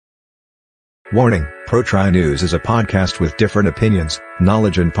Warning, Pro Tri News is a podcast with different opinions,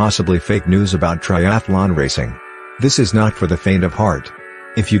 knowledge and possibly fake news about triathlon racing. This is not for the faint of heart.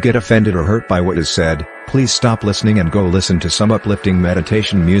 If you get offended or hurt by what is said, please stop listening and go listen to some uplifting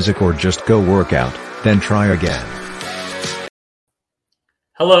meditation music or just go work out, then try again.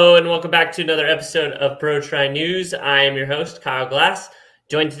 Hello and welcome back to another episode of Pro Tri News. I am your host, Kyle Glass,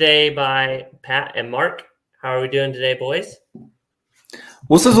 joined today by Pat and Mark. How are we doing today, boys?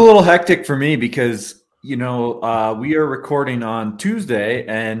 Well, this is a little hectic for me because, we are recording on Tuesday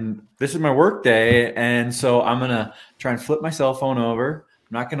and this is my work day. And so I'm going to try and flip my cell phone over.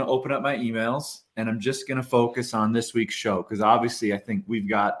 I'm not going to open up my emails and I'm just going to focus on this week's show because obviously I think we've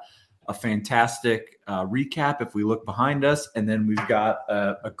got a fantastic recap if we look behind us. And then we've got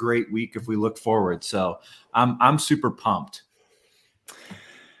a great week if we look forward. So I'm super pumped.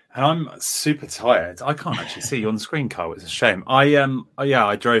 And I'm super tired. I can't actually see you on the screen, Carl. It's a shame.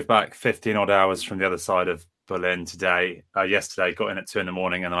 I drove back 15 odd hours from the other side of Berlin today. Yesterday, got in at 2 a.m,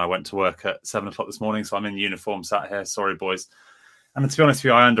 and then I went to work at 7 o'clock this morning. So I'm in uniform, sat here. Sorry, boys. And to be honest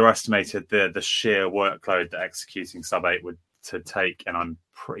with you, I underestimated the sheer workload that executing sub 8 would to take, and I'm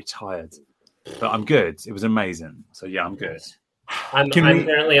pretty tired. But I'm good. It was amazing. So yeah, I'm good. I'm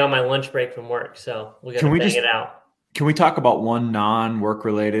currently on my lunch break from work, so we got to bang it out. Can we talk about one non-work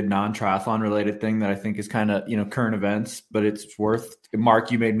related, non-triathlon related thing that I think is kind of, current events, but it's worth,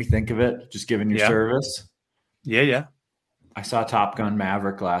 Mark, you made me think of it, just given your service. Yeah. I saw Top Gun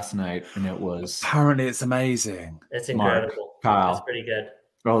Maverick last night and it was. Apparently it's amazing. It's incredible. Mark, Kyle. It's pretty good.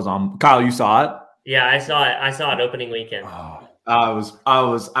 I was on. Kyle, you saw it? Yeah, I saw it. I saw it opening weekend. Oh,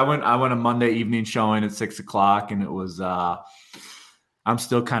 I went a Monday evening showing at 6 o'clock and it was, I'm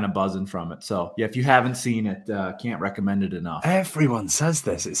still kind of buzzing from it. So, yeah, if you haven't seen it, can't recommend it enough. Everyone says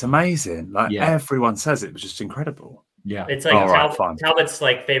this. It's amazing. Everyone says it was just incredible. Yeah. It's like Talbot's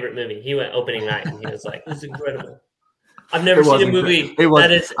favorite movie. He went opening night and he was like, this is incredible. I've never seen a movie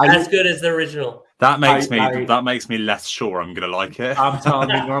that is as good as the original. That makes me less sure I'm going to like it. I'm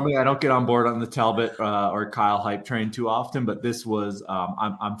telling you, normally I don't get on board on the Talbot or Kyle hype train too often, but this was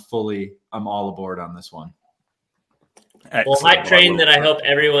I'm all aboard on this one. Excellent. Well, hype train that I hope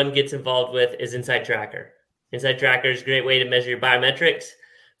everyone gets involved with is Inside Tracker. Inside Tracker is a great way to measure your biometrics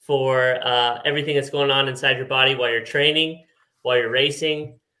for everything that's going on inside your body while you're training, while you're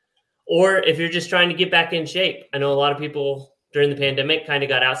racing, or if you're just trying to get back in shape. I know a lot of people during the pandemic kind of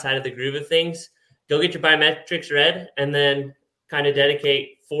got outside of the groove of things. Go get your biometrics read and then kind of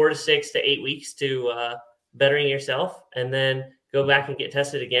dedicate 4 to 6 to 8 weeks to bettering yourself, and then go back and get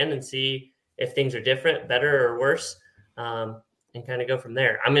tested again and see if things are different, better, or worse. And kind of go from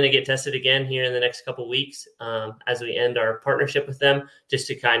there. I'm going to get tested again here in the next couple of weeks as we end our partnership with them, just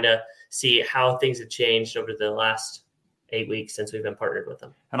to kind of see how things have changed over the last 8 weeks since we've been partnered with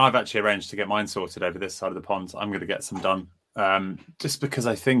them. And I've actually arranged to get mine sorted over this side of the pond. I'm going to get some done just because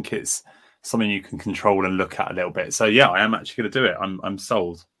I think it's something you can control and look at a little bit. So yeah, I am actually going to do it. I'm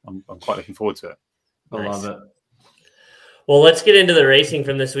sold. I'm quite looking forward to it. I love it. Well, let's get into the racing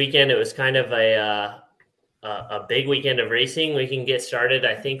from this weekend. It was kind of a big weekend of racing. We can get started,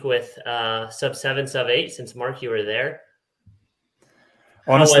 I think, with sub 7, sub 8, since Mark, you were there.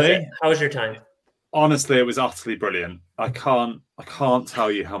 Honestly, how was your time? Honestly, it was utterly brilliant. I can't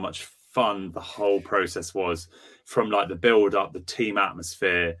tell you how much fun the whole process was, from the build up, the team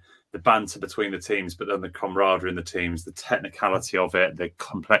atmosphere, the banter between the teams, but then the camaraderie in the teams, the technicality of it, the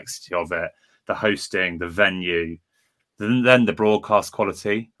complexity of it, the hosting, the venue, then the broadcast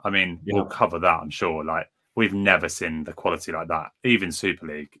quality. I mean, we'll cover that, I'm sure. We've never seen the quality like that. Even Super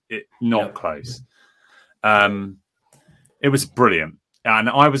League, not close. It was brilliant. And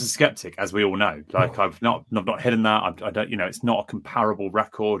I was a skeptic, as we all know. I've not hidden that. I don't, it's not a comparable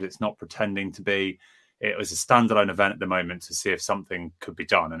record. It's not pretending to be. It was a standalone event at the moment to see if something could be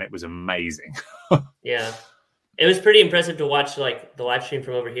done. And it was amazing. Yeah. It was pretty impressive to watch the live stream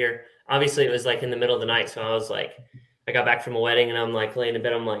from over here. Obviously it was in the middle of the night. So I was I got back from a wedding and I'm laying in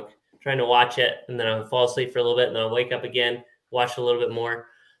bed. I'm trying to watch it, and then I'll fall asleep for a little bit, and then I'll wake up again, watch a little bit more.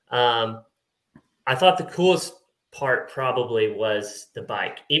 I thought the coolest part probably was the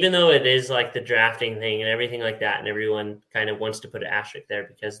bike, even though it is the drafting thing and everything like that, and everyone kind of wants to put an asterisk there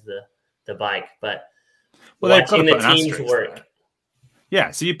because of the bike. But watching the teams work. There. Yeah,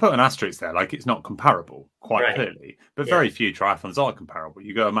 so you put an asterisk there, it's not comparable, quite clearly. But very few triathlons are comparable.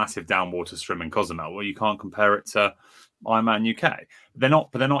 You go a massive downwater swim in Cozumel, well, you can't compare it to Ironman UK. They're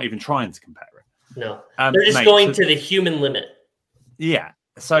not even trying to compare it. No, they're just going to the human limit. Yeah.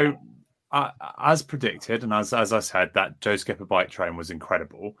 So as predicted, and as I said, that Joe Skipper bike train was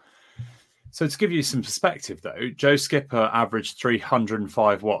incredible. So to give you some perspective, though, Joe Skipper averaged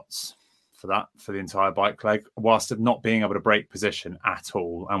 305 watts for the entire bike leg, whilst not being able to break position at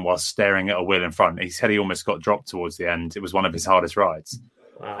all, and whilst staring at a wheel in front. He said he almost got dropped towards the end. It was one of his hardest rides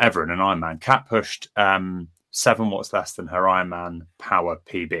ever in an Ironman. Kat pushed 7 watts less than her Ironman power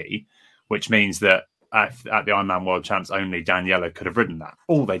PB, which means that at the Ironman World Champs, only Daniela could have ridden that.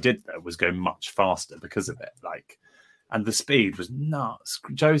 All they did though was go much faster because of it. And the speed was nuts.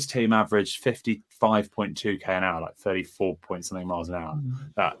 Joe's team averaged 55.2k an hour, like 34 point something miles an hour.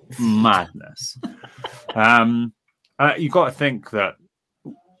 That madness. You got to think that.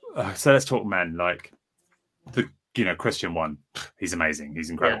 So let's talk men. Like Christian won. He's amazing.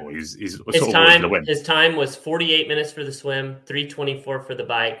 He's incredible. Yeah. He's sort of the win. His time was 48 minutes for the swim, 3:24 for the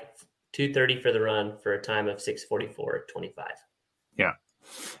bike, 2:30 for the run, for a time of 6:44.25. Yeah.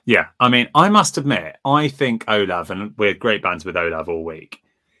 Yeah, I mean, I must admit, I think Olav, and we're great bands with Olav all week,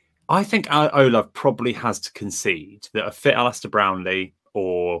 I think Olav probably has to concede that a fit Alistair Brownlee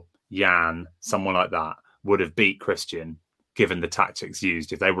or Jan, someone like that, would have beat Christian, given the tactics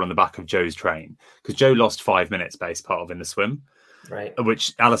used, if they were on the back of Joe's train. Because Joe lost 5 minutes base part of in the swim, right?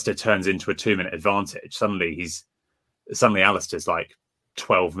 Which Alistair turns into a 2-minute advantage. Suddenly Alistair's like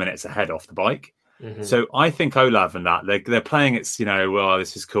 12 minutes ahead off the bike. Mm-hmm. So I think Olav and that they're playing it, well,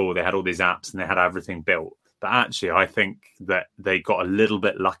 this is cool. They had all these apps and they had everything built. But actually, I think that they got a little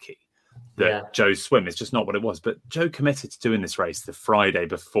bit lucky that Joe's swim is just not what it was. But Joe committed to doing this race the Friday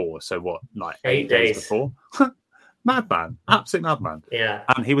before. So what, like 8 days before? Madman, absolute madman. Yeah.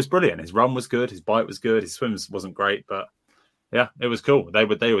 And he was brilliant. His run was good. His bike was good. His swims wasn't great, but yeah, it was cool.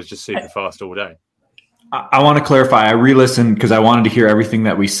 They was just super fast all day. I want to clarify. I re-listened because I wanted to hear everything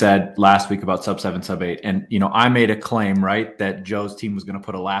that we said last week about sub 7, sub 8. And, I made a claim, right, that Joe's team was going to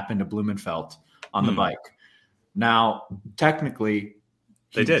put a lap into Blumenfeld on the bike. Now, technically,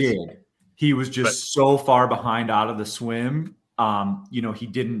 he did. He was just so far behind out of the swim. He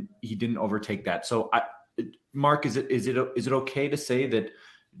didn't overtake that. So, Mark, is it okay to say that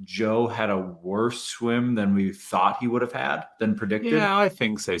Joe had a worse swim than we thought he would have had, than predicted? Yeah, I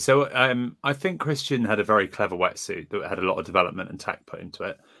think so. So I think Christian had a very clever wetsuit that had a lot of development and tech put into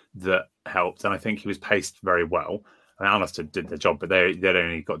it that helped. And I think he was paced very well. And Alistair did their job, but they'd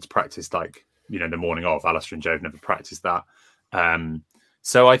only got to practice the morning of. Alistair and Joe have never practiced that.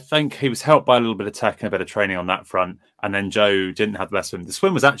 So I think he was helped by a little bit of tech and a bit of training on that front. And then Joe didn't have the best swim. The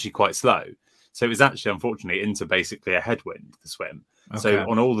swim was actually quite slow. So it was actually, unfortunately, into basically a headwind, the swim. Okay. So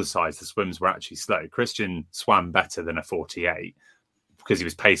on all the sides, the swims were actually slow. Christian swam better than a 48 because he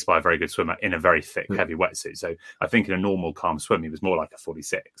was paced by a very good swimmer in a very thick, heavy wetsuit. So I think in a normal, calm swim, he was more like a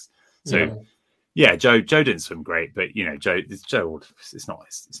 46. So, Joe didn't swim great, but, Joe, it's not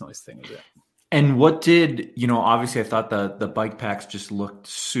his thing, is it? And what did, obviously I thought the bike packs just looked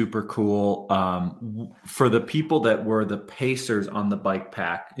super cool. For the people that were the pacers on the bike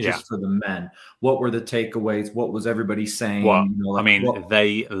pack, just for the men, what were the takeaways? What was everybody saying?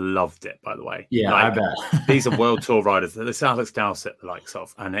 They loved it, by the way. Yeah, I bet. These are world tour riders. This Alex Dowsett, the likes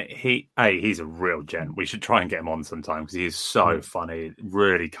of, and he's a real gent. We should try and get him on sometime because he is so funny,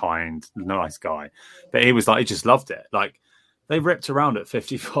 really kind, nice guy. But he just loved it. They ripped around at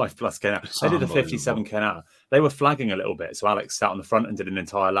 55 plus k an hour. They did a 57 k an hour. They were flagging a little bit. So Alex sat on the front and did an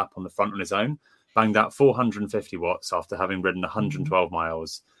entire lap on the front on his own, banged out 450 watts after having ridden 112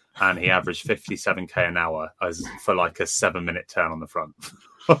 miles. And he averaged 57 k an hour for like a 7-minute turn on the front.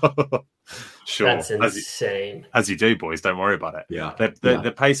 Sure. That's insane. As you do, boys. Don't worry about it. Yeah.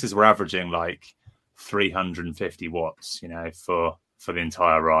 The paces were averaging like 350 watts, for the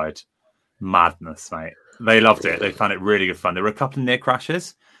entire ride. Madness, mate. They loved it. They found it really good fun. There were a couple of near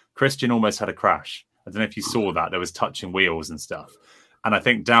crashes. Christian almost had a crash. I don't know if you saw that. There was touching wheels and stuff. And I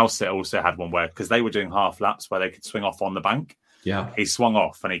think Dowsett also had one where, because they were doing half laps where they could swing off on the bank. Yeah. He swung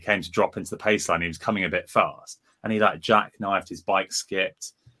off and he came to drop into the pace line. He was coming a bit fast. And he jackknifed, his bike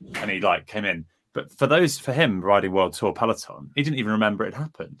skipped, and he came in. But for him riding World Tour Peloton, he didn't even remember it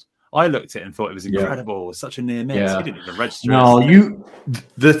happened. I looked at it and thought it was incredible. It was such a near miss. Yeah. He didn't even register. No,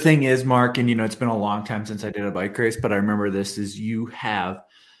 the thing is, Mark, and it's been a long time since I did a bike race, but I remember this is you have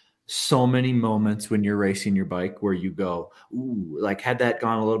so many moments when you're racing your bike where you go, ooh, had that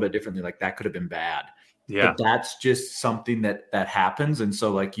gone a little bit differently, that could have been bad. Yeah. But that's just something that happens. And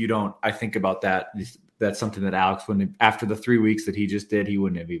so I think about that. That's something that Alex, after the 3 weeks that he just did, he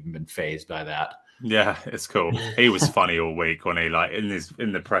wouldn't have even been fazed by that. Yeah, it's cool. He was funny all week when he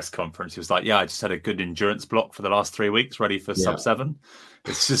in the press conference, he was like, I just had a good endurance block for the last 3 weeks, ready for sub 7.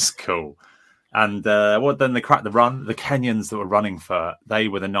 It's just cool. And then they cracked the run. The Kenyans that were running they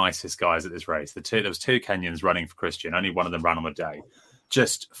were the nicest guys at this race. There was 2 Kenyans running for Christian. Only one of them ran on the day.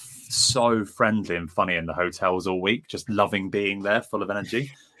 Just so friendly and funny in the hotels all week, just loving being there, full of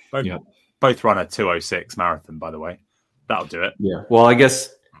energy. Both run a 2:06 marathon, by the way. That'll do it. Yeah. Well, I guess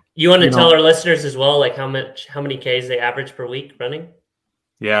you want to tell our listeners as well, like how many Ks they average per week running?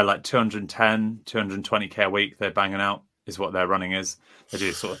 Yeah, like 210, 220K a week they're banging out is what their running is. They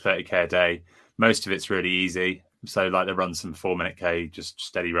do sort of 30K a day. Most of it's really easy. So like they run some 4-minute K, just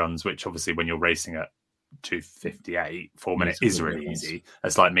steady runs, which obviously when you're racing at 2:58, 4 minutes is really easy.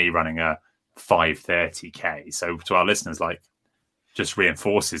 It's like me running a 5:30K. So to our listeners, like, just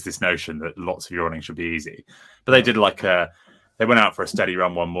reinforces this notion that lots of your running should be easy. But they did they went out for a steady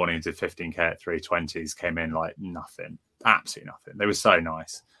run one morning, did 15K at 3:20s, came in like nothing, absolutely nothing. They were so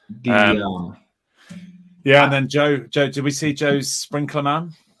nice. And then Joe, did we see Joe's sprinkler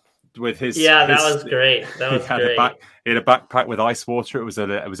man with his? Yeah, that was great. That was great. He had a backpack with ice water. It was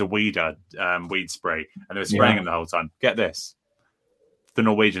a weeder, weed spray, and they were spraying him the whole time. Get this, the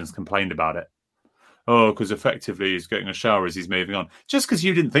Norwegians complained about it. Oh, because effectively he's getting a shower as he's moving on. Just because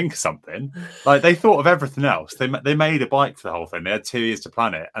you didn't think of something, like they thought of everything else. They made a bike for the whole thing. They had 2 years to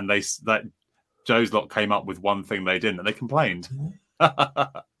plan it, and Joe's lot came up with one thing they didn't, and they complained.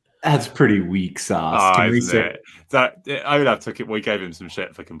 That's pretty weak sauce. Olaf took it. We gave him some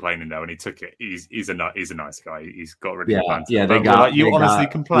shit for complaining though, and he took it. He's a nice guy. He's got really good banter. Yeah, honestly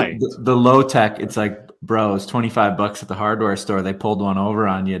complained. The low tech. It's like, bro, it's $25 at the hardware store. They pulled one over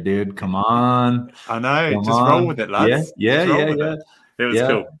on you, dude. Come on. I know. Roll with it, lads. Yeah. It was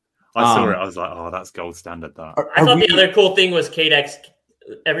cool. I saw it. I was like, oh, that's gold standard. That. I thought the other cool thing was KDEX.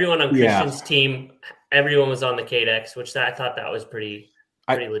 Everyone on Christian's team, everyone was on the KDEX, which I thought that was pretty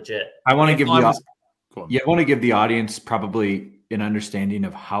legit. I want to give the audience probably an understanding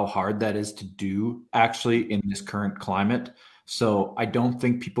of how hard that is to do actually in this current climate. So I don't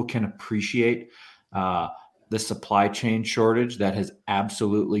think people can appreciate the supply chain shortage that has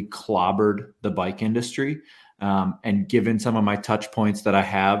absolutely clobbered the bike industry. And given some of my touch points that I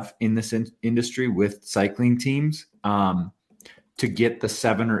have in this industry with cycling teams, to get the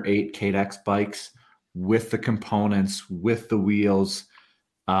 7 or 8 KDEX bikes with the components, with the wheels,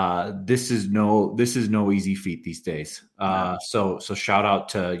 this is no easy feat these days. So shout out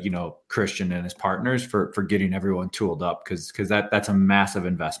to, Christian and his partners for getting everyone tooled up because that's a massive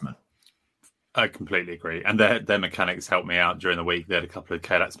investment. I completely agree. And their mechanics helped me out during the week. They had a couple of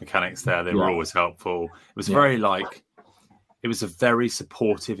KDEX mechanics there. They were always helpful. It was it was a very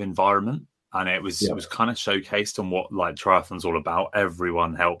supportive environment. And it was kind of showcased on what like triathlon's all about.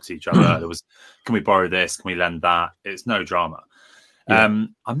 Everyone helped each other. There was, can we borrow this? Can we lend that? It's no drama. Yeah.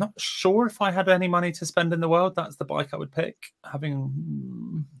 I'm not sure if I had any money to spend in the world. That's the bike I would pick.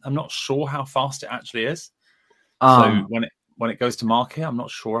 I'm not sure how fast it actually is. So when it goes to market, I'm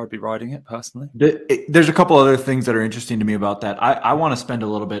not sure I'd be riding it personally. There's a couple other things that are interesting to me about that. I want to spend a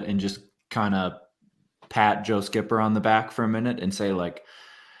little bit and just kind of pat Joe Skipper on the back for a minute and say, like,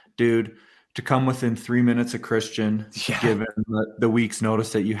 dude, to come within 3 minutes of Christian, given the week's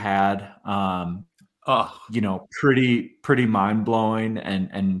notice that you had, pretty mind blowing.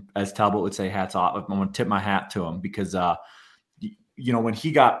 And as Talbot would say, hats off. I'm going to tip my hat to him because, when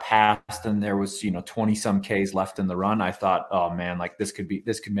he got past and there was, 20 some Ks left in the run, I thought, oh man, like this could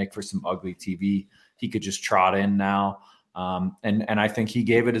make for some ugly TV. He could just trot in now. And I think he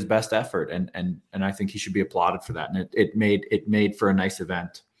gave it his best effort and I think he should be applauded for that. And it made for a nice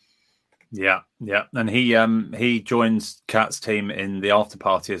event. Yeah. And he joins Kat's team in the after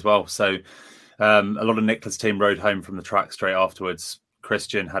party as well. So a lot of Nicola's team rode home from the track straight afterwards.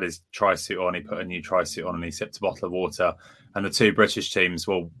 Christian had his tri-suit on. He put a new tri-suit on and he sipped a bottle of water. And the two British teams,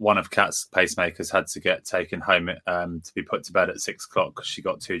 well, one of Kat's pacemakers had to get taken home to be put to bed at 6 o'clock because she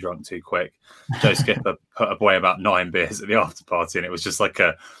got too drunk too quick. Joe Skipper put away about 9 beers at the after party. And it was just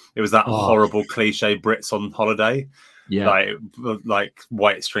horrible cliche Brits on holiday. Yeah, like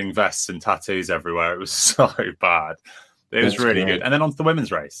white string vests and tattoos everywhere. It was so bad. It was really good. And then on to the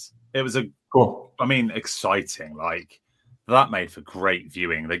women's race. It was exciting. Like that made for great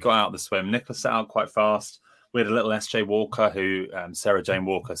viewing. They got out the swim. Nicola set out quite fast. We had a little SJ Walker who, Sarah Jane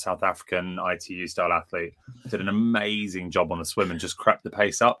Walker, South African ITU style athlete, did an amazing job on the swim and just crept the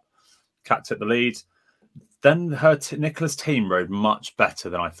pace up. Kat took the lead. Then Nicola's team rode much better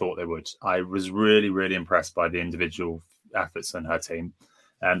than I thought they would. I was really, really impressed by the individual efforts on her team.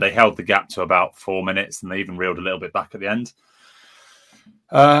 And they held the gap to about 4 minutes and they even reeled a little bit back at the end.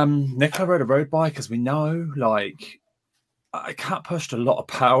 Nicola rode a road bike, as we know. Kat pushed a lot of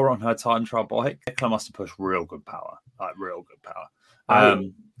power on her time trial bike. Nicola must have pushed real good power. Go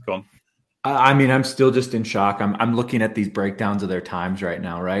on. I mean, I'm still just in shock. I'm looking at these breakdowns of their times right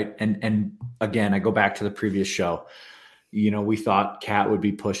now, right? And again, I go back to the previous show. We thought Kat would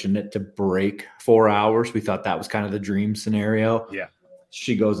be pushing it to break 4 hours. We thought that was kind of the dream scenario. Yeah.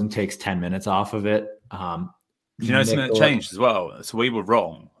 she goes and takes 10 minutes off of it. You know, something that changed as well. So we were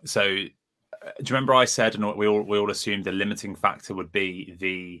wrong. So do you remember I said, and we all assumed the limiting factor would be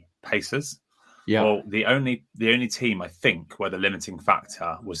the pacers? Yeah. Well, the only team I think where the limiting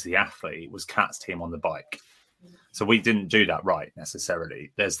factor was the athlete was Kat's team on the bike. So we didn't do that right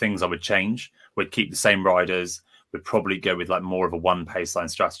necessarily. There's things I would change. We'd keep the same riders. We'd probably go with like more of a one pace line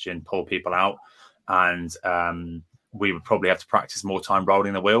strategy and pull people out. And we would probably have to practice more time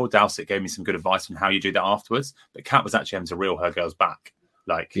rolling the wheel. Dowsett gave me some good advice on how you do that afterwards. But Kat was actually having to reel her girls back.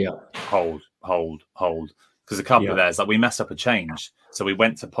 Like, hold. Because a couple of theirs, like we messed up a change. So we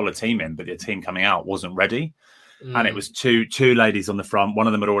went to pull a team in, but the team coming out wasn't ready. And it was two ladies on the front. One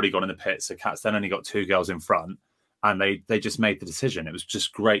of them had already gone in the pit. So Kat's then only got two girls in front. And they just made the decision. It was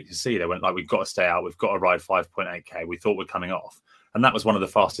just great to see. They went like, we've got to stay out. We've got to ride 5.8K. We thought we're coming off. And that was one of the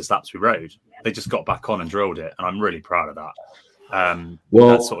fastest laps we rode. They just got back on and drilled it. And I'm really proud of that.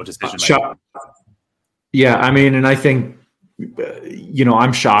 That sort of decision making. Yeah, I mean, and I think,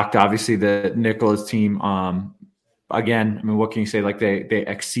 I'm shocked, obviously, that Nicola's team, again, I mean, what can you say? Like they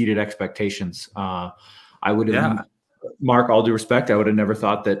exceeded expectations. I would have, Mark, all due respect, I would have never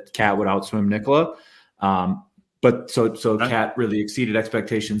thought that Kat would outswim Nicola. But so Kat really exceeded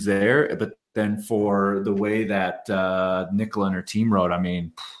expectations there. But then for the way that Nicola and her team rode,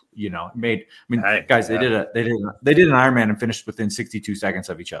 guys, they did an Ironman and finished within 62 seconds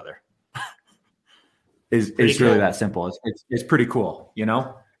of each other. It's really that simple. It's pretty cool,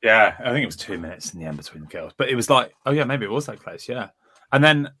 Yeah, I think it was 2 minutes in the end between the girls, but it was like, oh yeah, maybe it was that close, yeah. And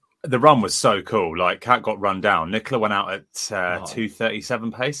then the run was so cool. Like Kat got run down. Nicola went out at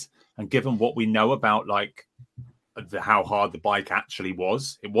 2:37 pace, and given what we know about like how hard the bike actually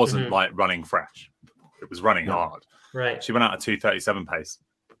was, it wasn't like running fresh. It was running hard. Right. She went out at 2:37 pace,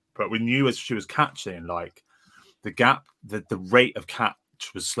 but we knew as she was catching, like the gap, the rate of catch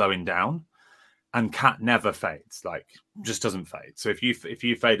was slowing down. And Kat never fades, like just doesn't fade. So if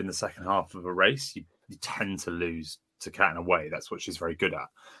you fade in the second half of a race, you tend to lose to Kat in a way. That's what she's very good at.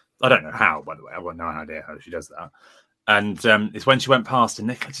 I don't know how, by the way. I've got no idea how she does that. And it's when she went past and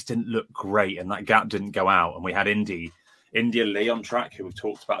Nicola just didn't look great and that gap didn't go out. And we had India Lee on track, who we've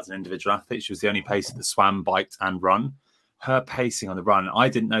talked about as an individual athlete. She was the only pacer that swam, biked and run. Her pacing on the run, I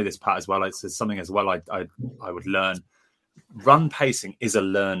didn't know this, Pat, as well. It's something as well I would learn. Run pacing is a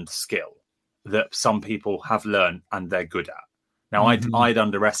learned skill that some people have learned and they're good at. Now, I'd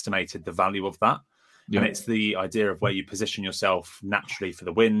underestimated the value of that. And it's the idea of where you position yourself naturally for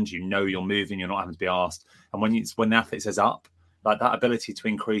the wind. You're moving, you're not having to be asked. And when the athlete says up, like that ability to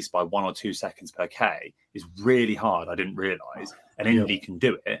increase by 1 or 2 seconds per K is really hard. I didn't realize. And Indy can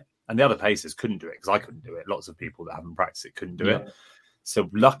do it. And the other pacers couldn't do it because I couldn't do it. Lots of people that haven't practiced it couldn't do it. So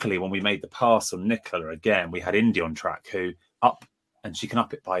luckily, when we made the pass on Nicola again, we had Indy on track who up, and she can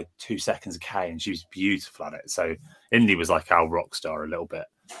up it by 2 seconds a K, and she was beautiful at it. So Indy was like our rock star a little bit.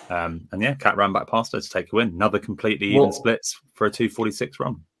 And Kat ran back past her to take a win. Another completely even splits for a 2:46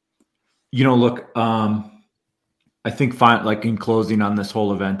 run. Look, I think like in closing on this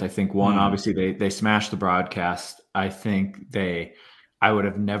whole event, I think obviously they smashed the broadcast. I think I would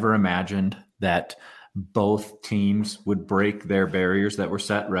have never imagined that both teams would break their barriers that were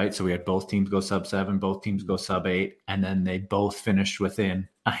set, right? So we had both teams go sub 7, both teams go sub 8, and then they both finished within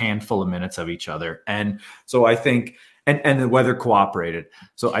a handful of minutes of each other. And so I think, and the weather cooperated.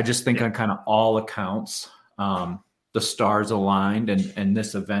 So I just think on kind of all accounts, the stars aligned and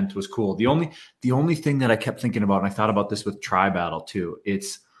this event was cool. The only thing that I kept thinking about, and I thought about this with Tri Battle too,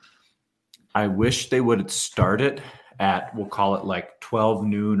 I wish they would have started at, we'll call it like 12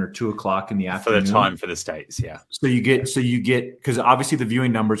 noon or 2 o'clock in the afternoon. For the time for the States, yeah. So you get, because obviously the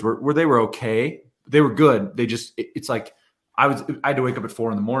viewing numbers were okay. They were good. They just, it's like, I had to wake up at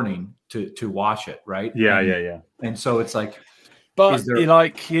 4 a.m. to watch it, right? Yeah. And so it's like, but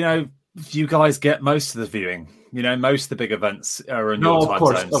you guys get most of the viewing. Most of the big events are in your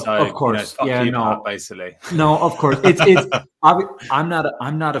time zone. Of course. Basically. No, of course. It's I'm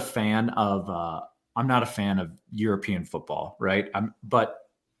not a fan of European football, right? But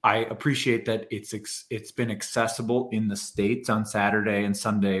I appreciate that it's been accessible in the States on Saturday and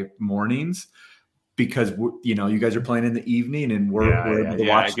Sunday mornings because you guys are playing in the evening and we're able to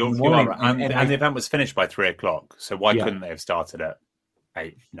watch in the morning. And the event was finished by 3 o'clock. So why couldn't they have started at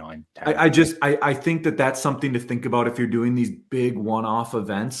 8, 9, 10? I think that's something to think about if you're doing these big one-off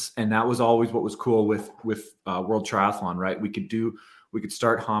events. And that was always what was cool with World Triathlon, right? We could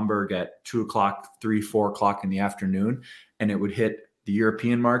start Hamburg at 2 o'clock, 3, 4 o'clock in the afternoon, and it would hit the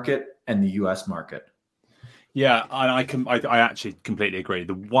European market and the US market. Yeah. And I actually completely agree.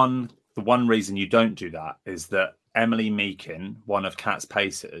 The one reason you don't do that is that Emily Meakin, one of Kat's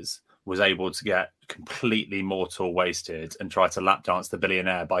pacers, was able to get completely mortal wasted and try to lap dance the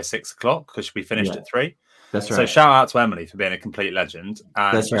billionaire by 6 o'clock because we finished at 3. That's right. So shout out to Emily for being a complete legend.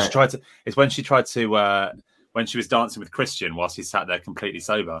 And That's right. when she was dancing with Christian whilst he sat there completely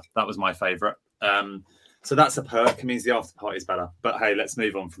sober. That was my favourite. So that's a perk. It means the after party is better. But hey, let's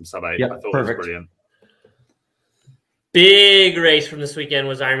move on from sub 8. Yeah, I thought perfect. it was brilliant. Big race from this weekend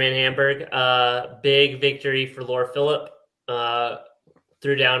was Ironman Hamburg. Big victory for Laura Phillip.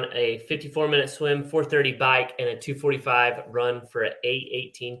 Threw down a 54-minute swim, 4:30 bike, and a 2:45 run for an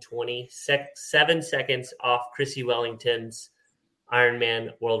 8:18:20, 7 seconds off Chrissy Wellington's Ironman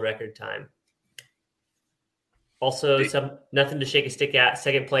world record time. Also, nothing to shake a stick at.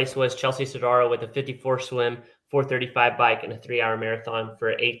 Second place was Chelsea Sodaro with a 54 swim, 4:35 bike, and a 3-hour marathon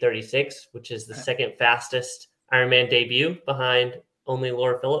for 8:36, which is the second fastest Ironman debut behind only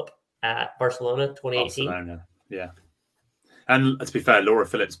Laura Phillip at Barcelona 2018. Barcelona, yeah. And to be fair, Laura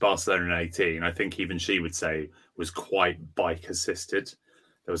Phillips' Barcelona 18, I think even she would say was quite bike assisted.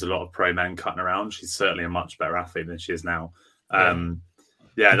 There was a lot of pro men cutting around. She's certainly a much better athlete than she is now. That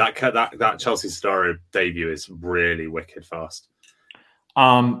Chelsea Sodaro debut is really wicked fast.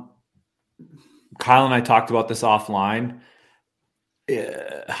 Kyle and I talked about this offline.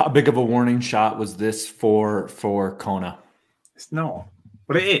 How big of a warning shot was this for Kona? It's not.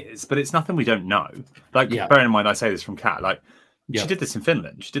 Well, it is, but it's nothing we don't know. Bearing in mind, I say this from Kat. She did this in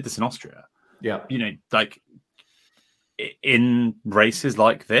Finland. She did this in Austria. Yeah. In races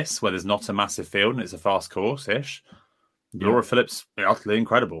like this, where there's not a massive field and it's a fast course-ish, Laura Phillips is utterly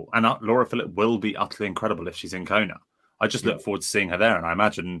incredible. And Laura Phillips will be utterly incredible if she's in Kona. I just look forward to seeing her there. And I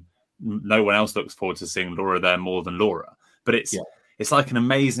imagine no one else looks forward to seeing Laura there more than Laura. But it's like an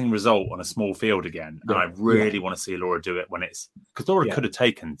amazing result on a small field again. And I really want to see Laura do it when it's... Because Laura could have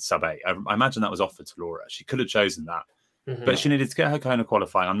taken sub 8. I imagine that was offered to Laura. She could have chosen that. Mm-hmm. But she needed to get her Kona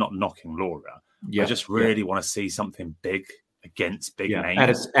qualifying. I'm not knocking Laura. I just really want to see something big against big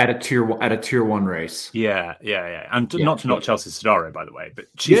names. At a tier 1 race. Yeah. And not to knock Chelsea Sodaro, by the way, but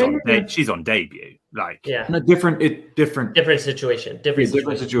she's on debut. In a different situation.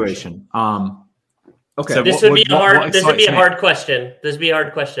 Different situation. Okay. So this would be a hard question. This would be a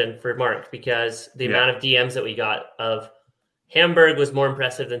hard question for Mark because the amount of DMs that we got of Hamburg was more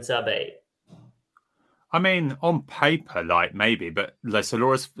impressive than sub 8. I mean, on paper, maybe, but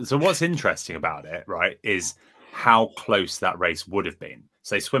so what's interesting about it, right, is how close that race would have been.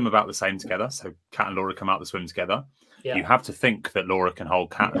 So they swim about the same together. So Kat and Laura come out the swim together. Yeah. You have to think that Laura can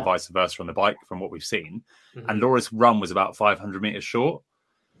hold Kat and vice versa on the bike from what we've seen. Mm-hmm. And Laura's run was about 500 meters short.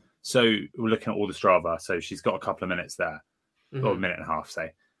 So we're looking at all the Strava. So she's got a couple of minutes there, or a minute and a half,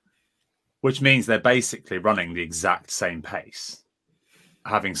 say, which means they're basically running the exact same pace,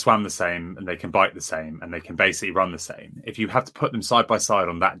 having swam the same, and they can bike the same, and they can basically run the same. If you have to put them side by side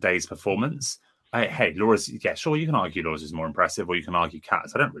on that day's performance, hey, Laura's, sure, you can argue Laura's is more impressive, or you can argue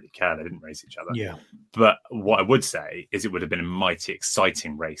Kat's. I don't really care. They didn't race each other. Yeah. But what I would say is it would have been a mighty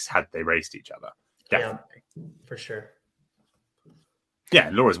exciting race had they raced each other. Definitely. Yeah, for sure. Yeah,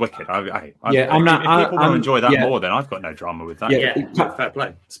 Laura's wicked. I'm not. If people want to enjoy that more, then I've got no drama with that. Yeah, fair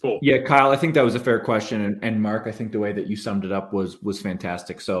play, sport. Yeah, Kyle, I think that was a fair question, and Mark, I think the way that you summed it up was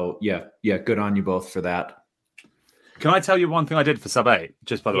fantastic. So yeah, good on you both for that. Can I tell you one thing I did for sub 8,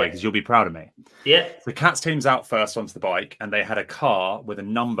 just by the way, because you'll be proud of me? Yeah. The Cats team's out first onto the bike, and they had a car with a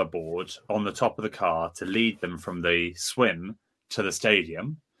number board on the top of the car to lead them from the swim to the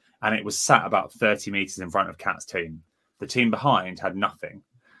stadium, and it was sat about 30 meters in front of Cats team. The team behind had nothing.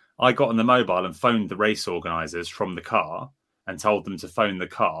 I got on the mobile and phoned the race organisers from the car and told them to phone the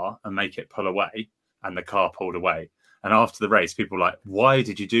car and make it pull away, and the car pulled away. And after the race, people were like, why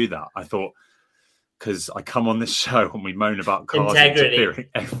did you do that? I thought, because I come on this show and we moan about cars interfering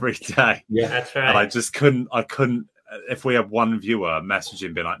every day. Yeah, that's right. And I just couldn't, if we had one viewer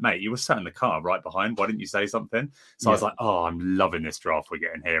messaging being like, mate, you were sat in the car right behind, why didn't you say something? So I was like, I'm loving this draft we're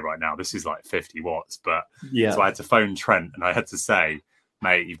getting here right now. This is like 50 watts. But so I had to phone Trent and I had to say,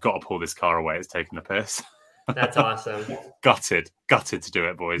 mate, you've got to pull this car away. It's taking the piss. That's awesome. Gutted to do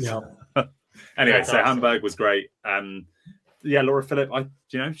it, boys. Yeah. Anyway, that's awesome. Hamburg was great. Laura Phillip,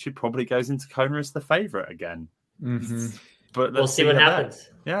 she probably goes into Kona as the favourite again. Mm-hmm. But we'll see what happens.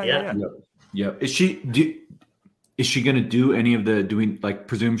 Yeah. Is she going to do any of the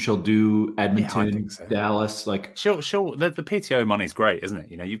presume she'll do Edmonton, Dallas? She'll the PTO money's great, isn't it?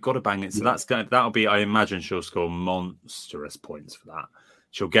 You've got to bang it. So that'll be, I imagine she'll score monstrous points for that.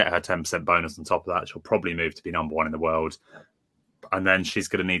 She'll get her 10% bonus on top of that. She'll probably move to be number 1 in the world. And then she's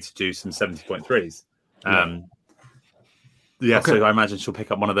going to need to do some 70.3s. Yeah, okay. So I imagine she'll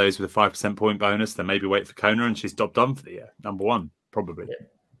pick up one of those with a 5% point bonus, then maybe wait for Kona, and she's done for the year. Number one, probably. Yeah.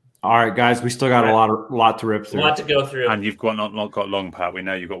 All right, guys, we still got a lot to rip through. A lot to go through. And you've not got long, Pat. We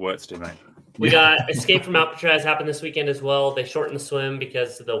know you've got work to do, mate. We got Escape from Alcatraz happened this weekend as well. They shortened the swim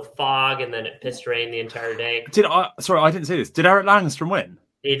because of the fog, and then it pissed rain the entire day. Sorry, I didn't see this. Did Eric Lagerstrom win?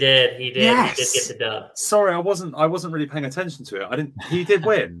 He did. Yes. He did get the dub. Sorry, I wasn't really paying attention to it. He did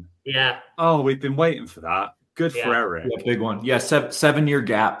win. Yeah. Oh, we've been waiting for that. Good for Eric. Yeah, big one. Yeah, 7-year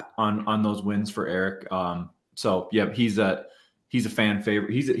gap on those wins for Eric. So yeah, he's a fan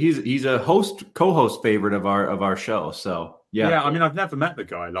favorite. He's a co-host favorite of our show. So yeah. I mean, I've never met the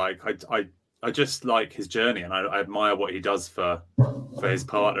guy. Like I just like his journey, and I admire what he does for his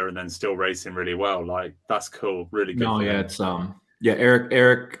partner, and then still racing really well. Like that's cool. Really good. It's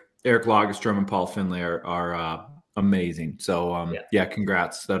Eric Lagerstrom and Paul Finlay are amazing. So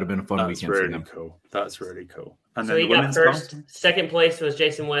congrats. That'd have been a fun weekend. That's really cool. And so then he got first. Second place was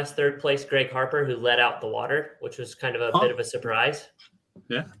Jason West. Third place, Greg Harper, who led out the water, which was kind of a bit of a surprise.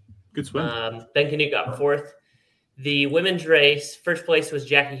 Yeah, good swim. Ben Canute got fourth. The women's race, first place was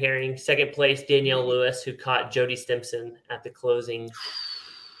Jackie Herring. Second place, Danielle Lewis, who caught Jody Stimpson at the closing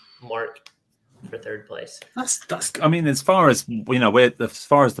mark for third place. That's. I mean, as far as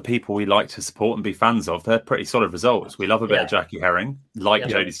the people we like to support and be fans of, they're pretty solid results. We love a bit of Jackie Herring,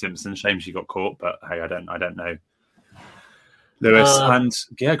 Jody Stimpson. Shame she got caught, but hey, I don't know. Lewis and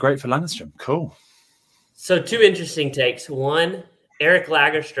great for Lagerstrom. Cool. So two interesting takes. One, Eric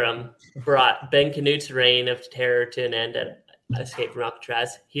Lagerstrom brought Ben Canute's reign of terror to an end at Escape from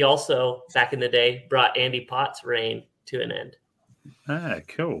Alcatraz. He also, back in the day, brought Andy Potts' reign to an end. Ah,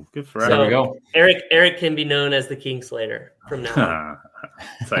 cool. Good for Eric. So there we go. Eric can be known as the Kingslayer from now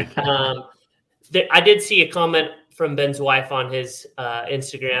on. I did see a comment from Ben's wife on his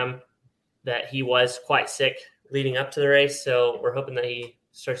Instagram that he was quite sick leading up to the race. So we're hoping that he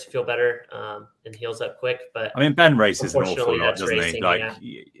starts to feel better and heals up quick. But I mean, Ben races an awful lot, doesn't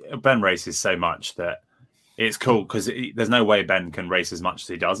he? Ben races so much that it's cool because there's no way Ben can race as much as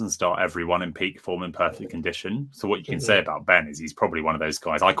he does and start everyone in peak form and perfect condition. So what you can say about Ben is he's probably one of those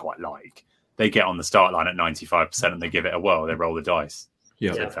guys I quite like. They get on the start line at 95% and they give it a whirl. They roll the dice.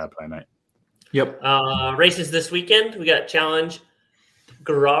 Yeah, so fair play, mate. Yep. Races this weekend. We got Challenge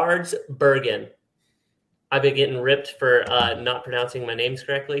Gerards Bergen. I've been getting ripped for not pronouncing my names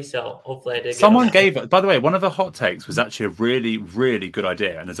correctly, so hopefully I did. Someone gave it. By the way, one of the hot takes was actually a really, really good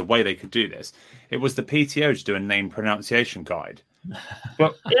idea, and there's a way they could do this. It was the PTO to do a name pronunciation guide.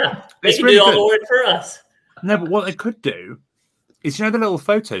 But they could do all the work for us. No, but what they could do is, the little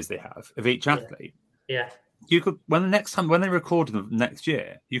photos they have of each athlete. Yeah. You could, when they record them next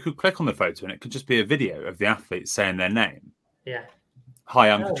year, you could click on the photo and it could just be a video of the athlete saying their name. Yeah. Hi,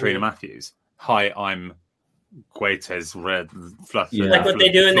 I'm Katrina Matthews. Hi, I'm Guetes Red Fluffy. Like what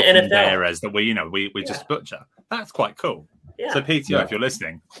they do in the NFL. That we just butcher. That's quite cool. Yeah. So PTO, if you're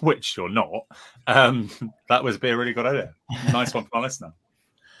listening, which you're not, that would be a really good idea. Nice one from our listener.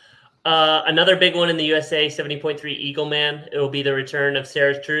 Another big one in the USA, 70.3 Eagleman. It will be the return of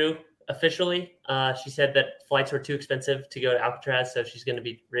Sarah True officially. She said that flights were too expensive to go to Alcatraz, so she's going to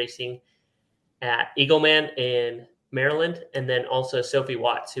be racing at Eagleman in Maryland, and then also Sophie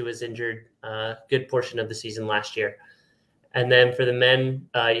Watts, who was injured a good portion of the season last year. And then for the men,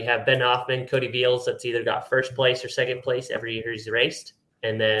 you have Ben Hoffman, Cody Beals, that's either got first place or second place every year he's raced.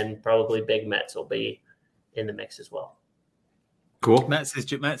 And then probably Big Metz will be in the mix as well. Cool. Metz is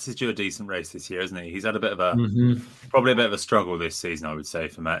due a decent race this year, isn't he? He's had a bit of probably a bit of a struggle this season, I would say,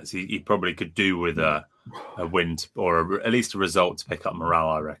 for Metz. He probably could do with a win or at least a result to pick up morale,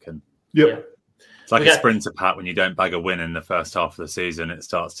 I reckon. Yep. Yeah. It's like a sprinter, Pat. When you don't bag a win in the first half of the season, it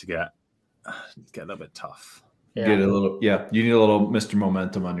starts to get a little bit tough. Yeah. You need a little Mr.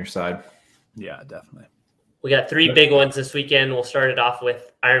 Momentum on your side. Yeah, definitely. We got three big ones this weekend. We'll start it off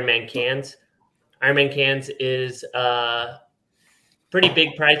with Ironman Cairns. Ironman Cairns is pretty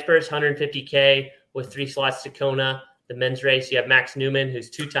big prize purse, $150K with 3 slots to Kona. The men's race, you have Max Newman,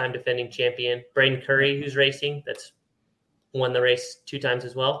 who's 2-time defending champion. Braden Curry, who's racing, that's won the race 2 times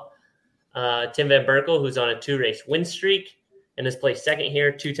as well. Tim Van Berkel, who's on a 2-race win streak and has placed second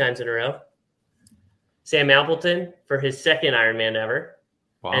here 2 times in a row. Sam Appleton for his second Ironman ever.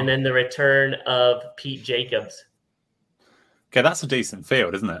 Wow. And then the return of Pete Jacobs. Okay, that's a decent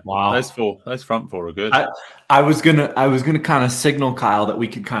field, isn't it? Wow. Those front 4 are good. I was gonna kind of signal, Kyle, that we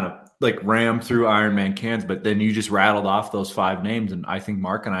could kind of like ram through Ironman Cairns, but then you just rattled off those 5 names, and I think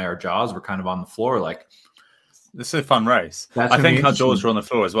Mark and our jaws were kind of on the floor. Like, This is a fun race. I think our jaws were on the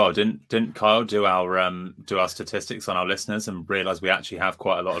floor as well. Didn't Kyle do our statistics on our listeners and realise we actually have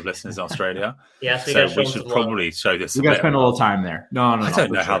quite a lot of listeners in Australia? Yes, so we should probably show this. We got to spend a little time there. No, I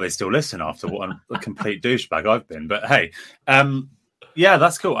don't know how they still listen after what a complete douchebag I've been. But hey, yeah,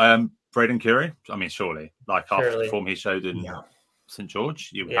 that's cool. Braden Curie. I mean, surely, after the form he showed in St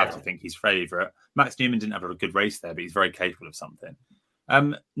George, you would have to think he's favourite. Max Newman didn't have a good race there, but he's very capable of something.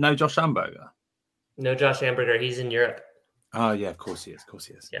 No Josh Amberger. No Josh Amberger. He's in Europe. Oh, yeah, of course he is.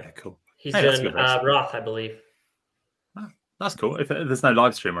 Yeah, cool. He's doing Roth, I believe. Oh, that's cool. If there's no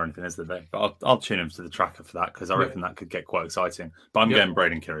live stream or anything, is there? But I'll tune him to the tracker for that because I reckon that could get quite exciting. But I'm going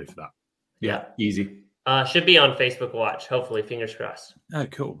Braden Curie for that. Yeah, easy. Should be on Facebook Watch, hopefully. Fingers crossed. Oh,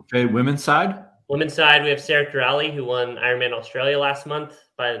 cool. Okay, women's side? Women's side, we have Sarah Durrally, who won Ironman Australia last month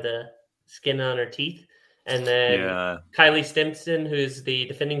by the skin on her teeth. And then Kylie Stimson, who's the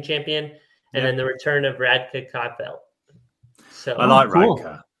defending champion. And then the return of Radka Karfeld. So I like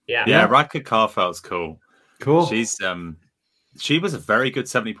Radka. Yeah, Radka Karfeld's cool. Cool. She's she was a very good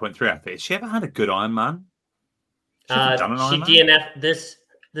 70.3 athlete. Has she ever had a good Ironman? She DNF'd this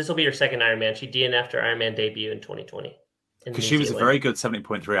will be her second Ironman. She DNF'd her Ironman debut in 2020. Because she was a very good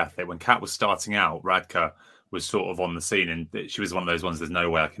 70.3 athlete. When Kat was starting out, Radka was sort of on the scene, and she was one of those ones. There's no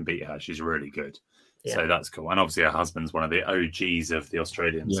way I can beat her. She's really good. Yeah. So that's cool. And obviously, her husband's one of the OGs of the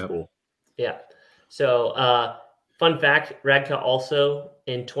Australian sport. Yeah. So, fun fact, Radka also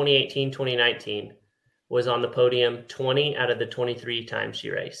in 2018, 2019 was on the podium 20 out of the 23 times she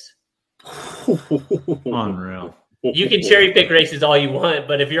raced. Unreal. You can cherry pick races all you want,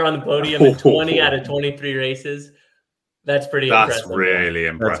 but if you're on the podium in 20 out of 23 races, that's pretty impressive. That's really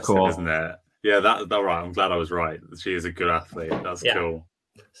impressive, that's cool. Isn't it? Yeah, that's right. I'm glad I was right. She is a good athlete. That's cool.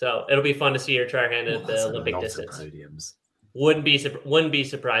 So it'll be fun to see her try her hand at the Olympic distance. Podiums. Wouldn't be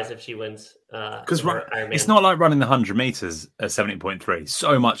surprised if she wins. Because it's not like running the 100 meters at 70.3.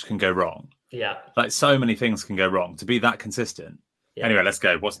 So much can go wrong. Yeah, like so many things can go wrong. To be that consistent. Yeah. Anyway, let's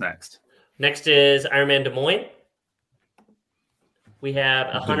go. What's next? Next is Ironman Des Moines. We have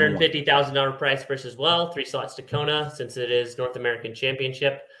a $150,000 prize purse as well. 3 slots to Kona since it is North American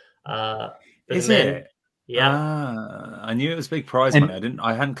Championship. Is it? Yeah, I knew it was big prize money.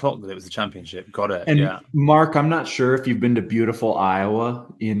 I hadn't clocked that it was a championship. Got it. And Mark, I'm not sure if you've been to beautiful Iowa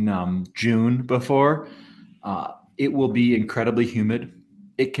in June before. It will be incredibly humid.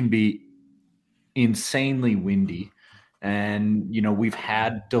 It can be insanely windy, and we've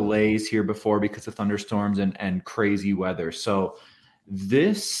had delays here before because of thunderstorms and crazy weather. So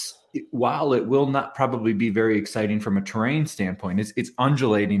this, while it will not probably be very exciting from a terrain standpoint, it's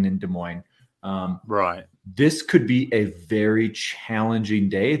undulating in Des Moines. Right. This could be a very challenging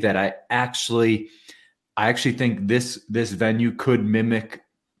day that I actually think this venue could mimic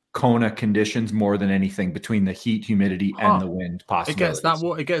Kona conditions more than anything between the heat, humidity, and the wind possibilities.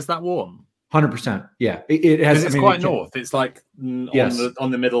 It gets that warm. 100%. Yeah. It has. It's quite north. It's like on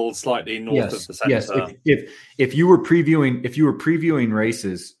the middle, slightly north of the center. Yes. If you were previewing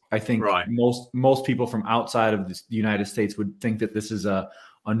races, I think most people from outside of the United States would think that this is a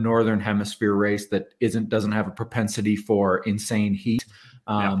northern hemisphere race that doesn't have a propensity for insane heat.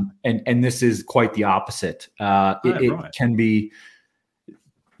 And this is quite the opposite. It can be,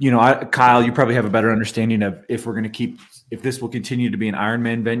 Kyle, you probably have a better understanding of if this will continue to be an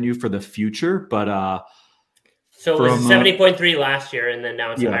Ironman venue for the future, but so it was 70.3 last year, and then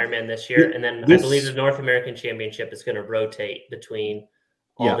now it's an Ironman this year, and then I believe the North American Championship is going to rotate between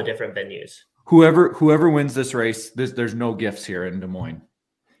all the different venues. Whoever wins this race, there's no gifts here in Des Moines.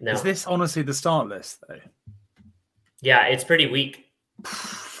 No. Is this honestly the start list though? Yeah, it's pretty weak.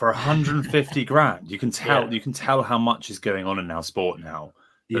 For 150 grand, you can tell how much is going on in our sport now.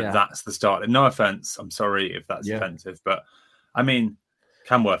 That's the start. No offense, I'm sorry if that's offensive, but I mean,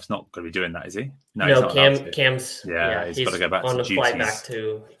 Camworth's not going to be doing that, is he? No, Cam's he's got to go back on to the flight back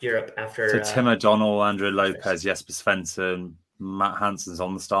to Europe after. So Tim O'Donnell, Andrew Lopez, Jesper Svensson, Matt Hansen's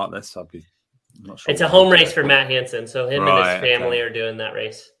on the start list. I'm not sure. It's a home race for Matt Hansen, so him and his family are doing that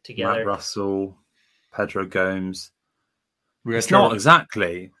race together. Matt Russell, Pedro Gomes. It's not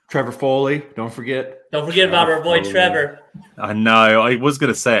exactly Trevor Foley. Don't forget about our boy Trevor. I know. I was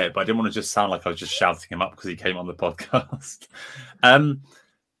going to say it, but I didn't want to just sound like I was just shouting him up because he came on the podcast.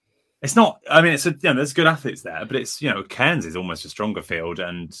 It's not. I mean, there's good athletes there, but it's Cairns is almost a stronger field,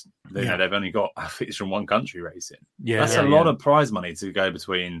 and they've only got athletes from one country racing. That's a lot of prize money to go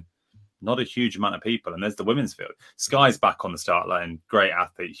between. Not a huge amount of people, and there's the women's field. Sky's back on the start line, great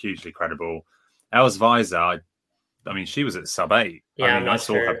athlete, hugely credible. Els Weiser, I mean, she was at sub 8. Yeah, I mean, I'm not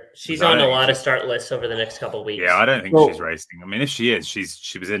saw sure. her. She's on a lot of start lists over the next couple of weeks. Yeah, I don't think she's racing. I mean, if she is,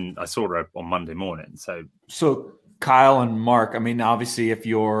 she was in. I saw her on Monday morning. So Kyle and Mark. I mean, obviously, if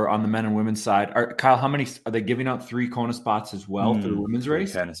you're on the men and women's side, Kyle, how many are they giving out 3 Kona spots as well for the women's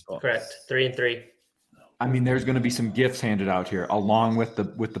race? Correct, 3 and 3. I mean, there's going to be some gifts handed out here along with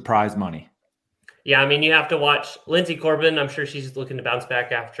the prize money. Yeah, I mean, you have to watch Lindsay Corbin. I'm sure she's looking to bounce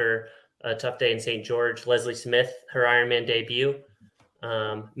back after a tough day in St. George. Leslie Smith, her Ironman debut.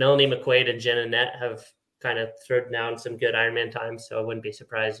 Melanie McQuaid and Jenna Nett have kind of thrown down some good Ironman times, so I wouldn't be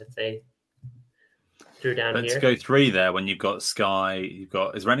surprised if they threw down here. Let's go 3 there when you've got Sky.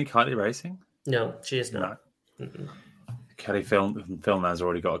 Is Rennie Kiley racing? No, she is not. No. Kelly Filner's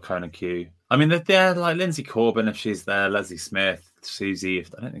already got a Kona queue. I mean, they're like Lindsay Corbin if she's there, Leslie Smith, Susie.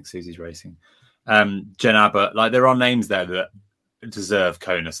 I don't think Susie's racing. Jen Abbott. Like, there are names there that deserve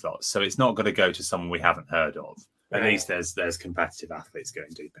Kona slots, so it's not going to go to someone we haven't heard of. At least there's competitive athletes going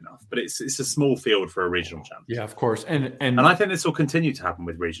deep enough, but it's a small field for a regional champ. Yeah, of course, and I think this will continue to happen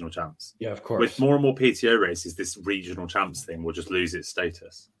with regional champs. Yeah, of course. With more and more PTO races, this regional champs thing will just lose its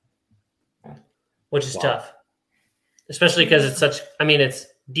status, which is tough, especially because it's it's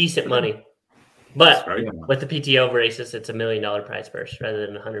decent money, but with the PTO races, it's $1 million prize purse rather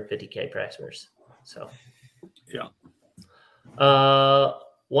than $150K prize purse. So, yeah.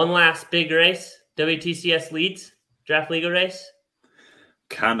 One last big race, WTCS Leeds draft legal race.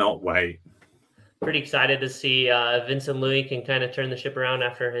 Cannot wait. Pretty excited to see Vincent Louis can kind of turn the ship around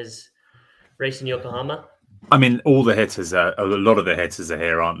after his race in Yokohama. I mean, a lot of the hitters are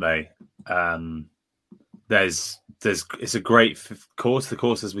here, aren't they? It's a great course. The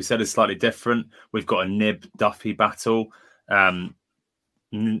course, as we said, is slightly different. We've got a Nib Duffy battle. Sorry,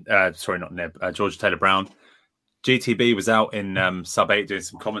 not Nib. Georgia Taylor Brown. GTB was out in sub 8 doing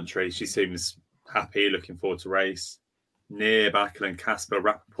some commentary. She seems happy, looking forward to race. Near Backlund, Casper,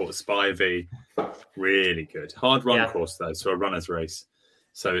 Rappaport, Spivey, really good. Hard run course though, so a runner's race.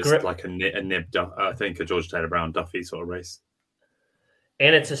 So it's like a Nib, I think a Georgia Taylor Brown Duffy sort of race.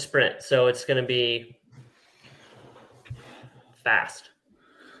 And it's a sprint, so it's going to be fast.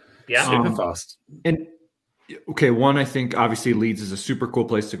 Yeah, super fast. And okay, one, I think obviously Leeds is a super cool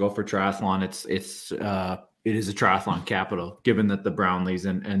place to go for triathlon. It is a triathlon capital, given that the Brownlees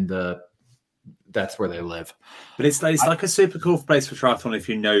and that's where they live. But it's like a super cool place for triathlon if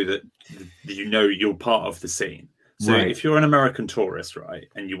you know that you're part of the scene. So if you're an American tourist, right,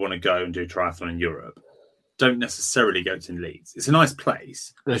 and you want to go and do triathlon in Europe, don't necessarily go to Leeds. It's a nice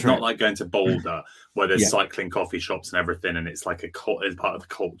place. It's not like going to Boulder where there's cycling coffee shops and everything, and it's like it's part of the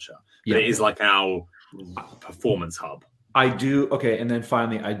culture. But it is like our performance hub. And then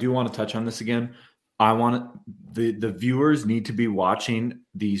finally, I do want to touch on this again. I want the viewers need to be watching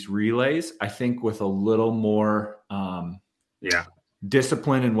these relays, I think, with a little more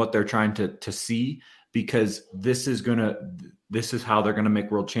discipline in what they're trying to see, because this is how they're going to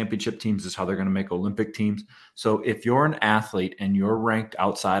make world championship teams. This is how they're going to make Olympic teams. So if you're an athlete and you're ranked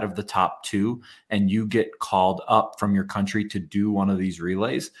outside of the top 2 and you get called up from your country to do one of these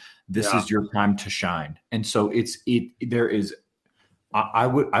relays, this is your time to shine. And so I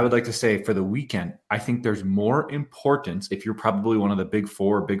would like to say for the weekend, I think there's more importance if you're probably one of the big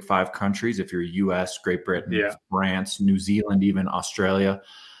 4 or big 5 countries, if you're US, Great Britain, France, New Zealand, even Australia.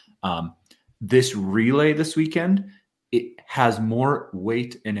 This relay this weekend, it has more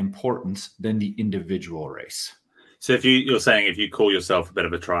weight and importance than the individual race. So if you're saying if you call yourself a bit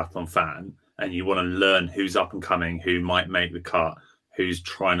of a triathlon fan and you want to learn who's up and coming, who might make the cut, who's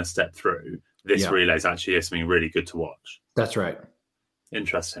trying to step through, this relay is actually something really good to watch. That's right.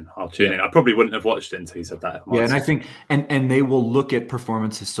 Interesting. I'll tune in. I probably wouldn't have watched it until you said that. Yeah, and I think and they will look at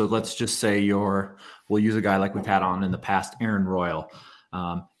performances. So let's just say we'll use a guy like we've had on in the past, Aaron Royal.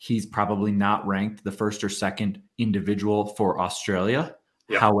 He's probably not ranked the first or second individual for Australia.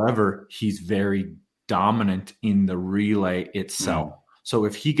 Yep. However, he's very dominant in the relay itself. So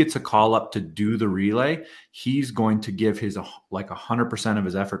if he gets a call up to do the relay, he's going to give his 100% of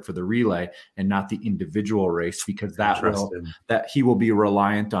his effort for the relay and not the individual race, because that he will be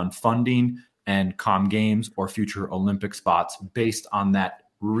reliant on funding and comm games or future Olympic spots based on that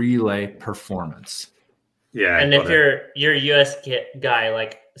relay performance. Yeah. And if you're a US guy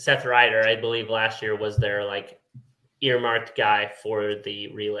like Seth Ryder, I believe last year was their earmarked guy for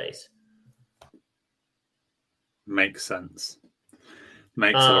the relays. Makes sense.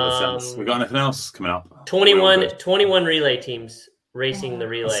 Makes a lot of sense. We got anything else coming up? 21 relay teams racing the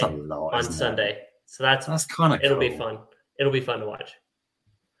relay on Sunday. It? So that's kind of cool. It'll be fun. It'll be fun to watch.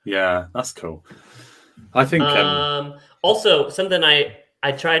 Yeah, that's cool. I think also something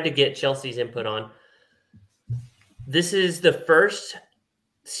I tried to get Chelsea's input on. This is the first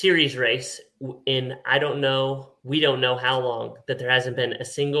series race in, we don't know how long, that there hasn't been a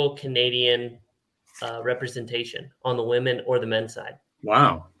single Canadian representation on the women or the men's side.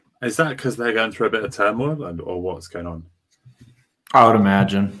 Wow. Is that because they're going through a bit of turmoil or what's going on? I would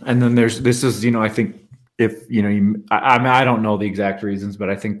imagine. And then I think if, I don't know the exact reasons, but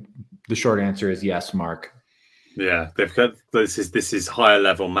I think the short answer is yes, Mark. Yeah. They've got, this is higher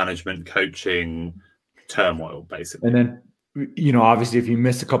level management coaching turmoil, basically. And then, obviously if you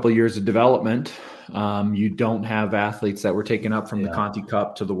miss a couple of years of development, you don't have athletes that were taken up from the Conti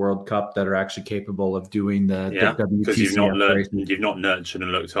Cup to the World Cup that are actually capable of doing the WTCS because you've not nurtured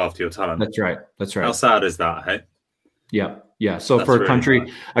and looked after your talent. That's right. How sad is that, hey? Yeah. So that's for a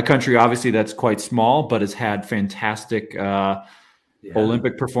country obviously that's quite small, but has had fantastic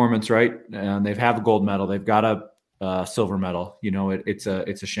Olympic performance, right? And they've have a gold medal. They've got a silver medal. It's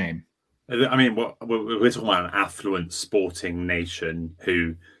a shame. I mean, we're talking about an affluent sporting nation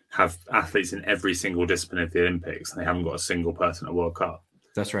who have athletes in every single discipline of the Olympics, and they haven't got a single person at World Cup.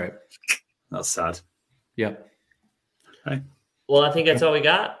 That's right. That's sad. Yep. Okay. Well, I think that's all we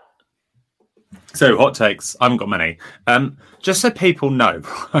got. So, hot takes. I haven't got many. Just so people know,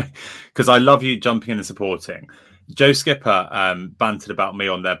 because I love you jumping in and supporting. Joe Skipper bantered about me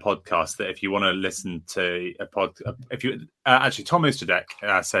on their podcast that if you want to listen to a actually Tom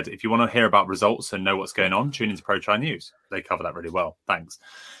Oosterdek said if you want to hear about results and know what's going on, tune into Pro Tri News. They cover that really well. Thanks.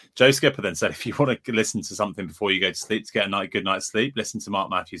 Joe Skipper then said if you want to listen to something before you go to sleep to get a good night's sleep, listen to Mark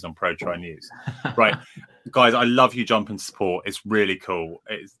Matthews on Pro Tri News. Right, guys, I love you jumping support. It's really cool.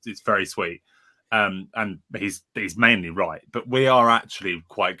 It's very sweet. And he's mainly right, but we are actually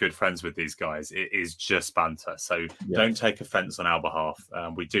quite good friends with these guys. It is just banter, so don't take offense on our behalf.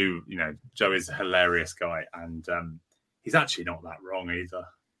 We do, Joe is a hilarious guy, and he's actually not that wrong either.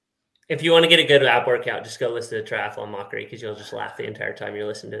 If you want to get a good ab workout, just go listen to Triathlon Mockery because you'll just laugh the entire time you're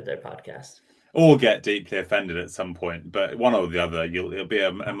listening to their podcast. Or get deeply offended at some point, but one or the other, it'll be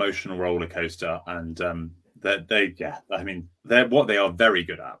an emotional roller coaster, and what they are very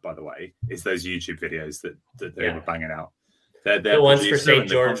good at, by the way, is those YouTube videos that they were banging out. The ones for St.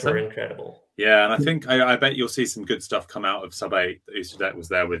 George were incredible. Yeah, and I bet you'll see some good stuff come out of Sub 8. Oosterdek was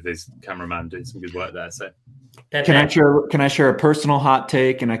there with his cameraman doing some good work there. So, can I share a personal hot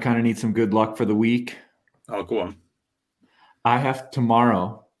take? And I kind of need some good luck for the week. Oh, go on.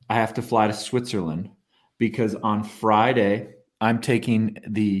 Tomorrow I have to fly to Switzerland because on Friday I'm taking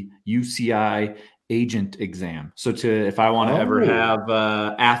the UCI agent exam. So if I want to ever have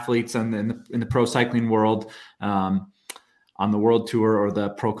athletes in the pro cycling world on the world tour or the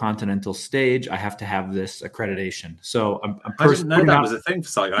pro continental stage, I have to have this accreditation. So I didn't know that was a thing for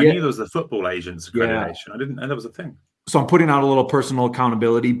cycling. I knew there was the football agents accreditation. I didn't know that was a thing. So I'm putting out a little personal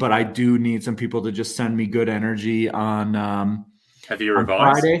accountability, but I do need some people to just send me good energy on have you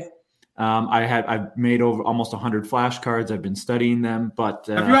revised? Friday. I've made over almost 100 flashcards. I've been studying them, but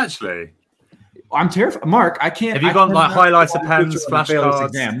have you actually? I'm terrified, Mark. I can't. Have you got like highlighter pens,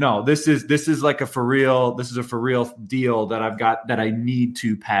 flashcards? No, this is like a for real deal that I've got that I need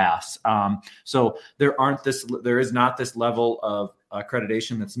to pass. So there is not this level of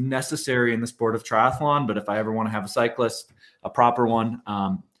accreditation that's necessary in the sport of triathlon. But if I ever want to have a cyclist, a proper one,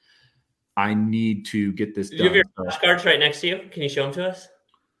 I need to get this done. Do you have your flashcards right next to you? Can you show them to us?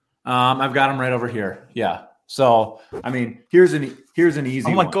 I've got them right over here. Yeah. So, I mean, here's an easy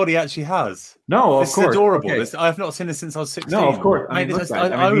one. Oh, my God, he actually has. No, of course. This is adorable. Okay. I've not seen this since I was 16. No, of course. These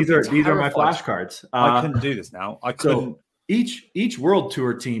are my flashcards. I couldn't do this now. I couldn't. So each World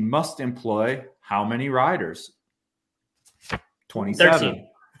Tour team must employ how many riders? 27.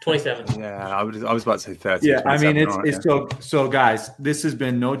 27. Yeah, I was about to say 30. Yeah, I mean, so guys, this has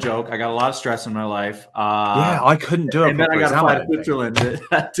been no joke. I got a lot of stress in my life. I couldn't do it. And then I got to fly to Switzerland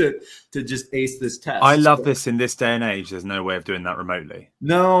to just ace this test. I love this in this day and age. There's no way of doing that remotely.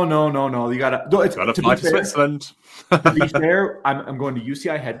 No. You got to fly to Switzerland. To be fair, I'm going to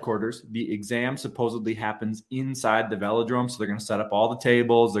UCI headquarters. The exam supposedly happens inside the velodrome, so they're going to set up all the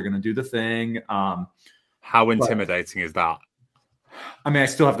tables. They're going to do the thing. How intimidating is that? I mean, I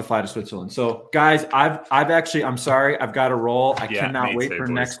still have to fly to Switzerland. So, guys, I'm sorry. I've got to roll. I cannot wait for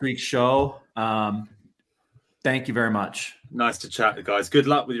next week's show. Thank you very much. Nice to chat, guys. Good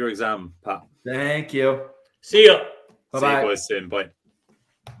luck with your exam, Pat. Thank you. See you. Bye-bye. See you boys soon. Bye.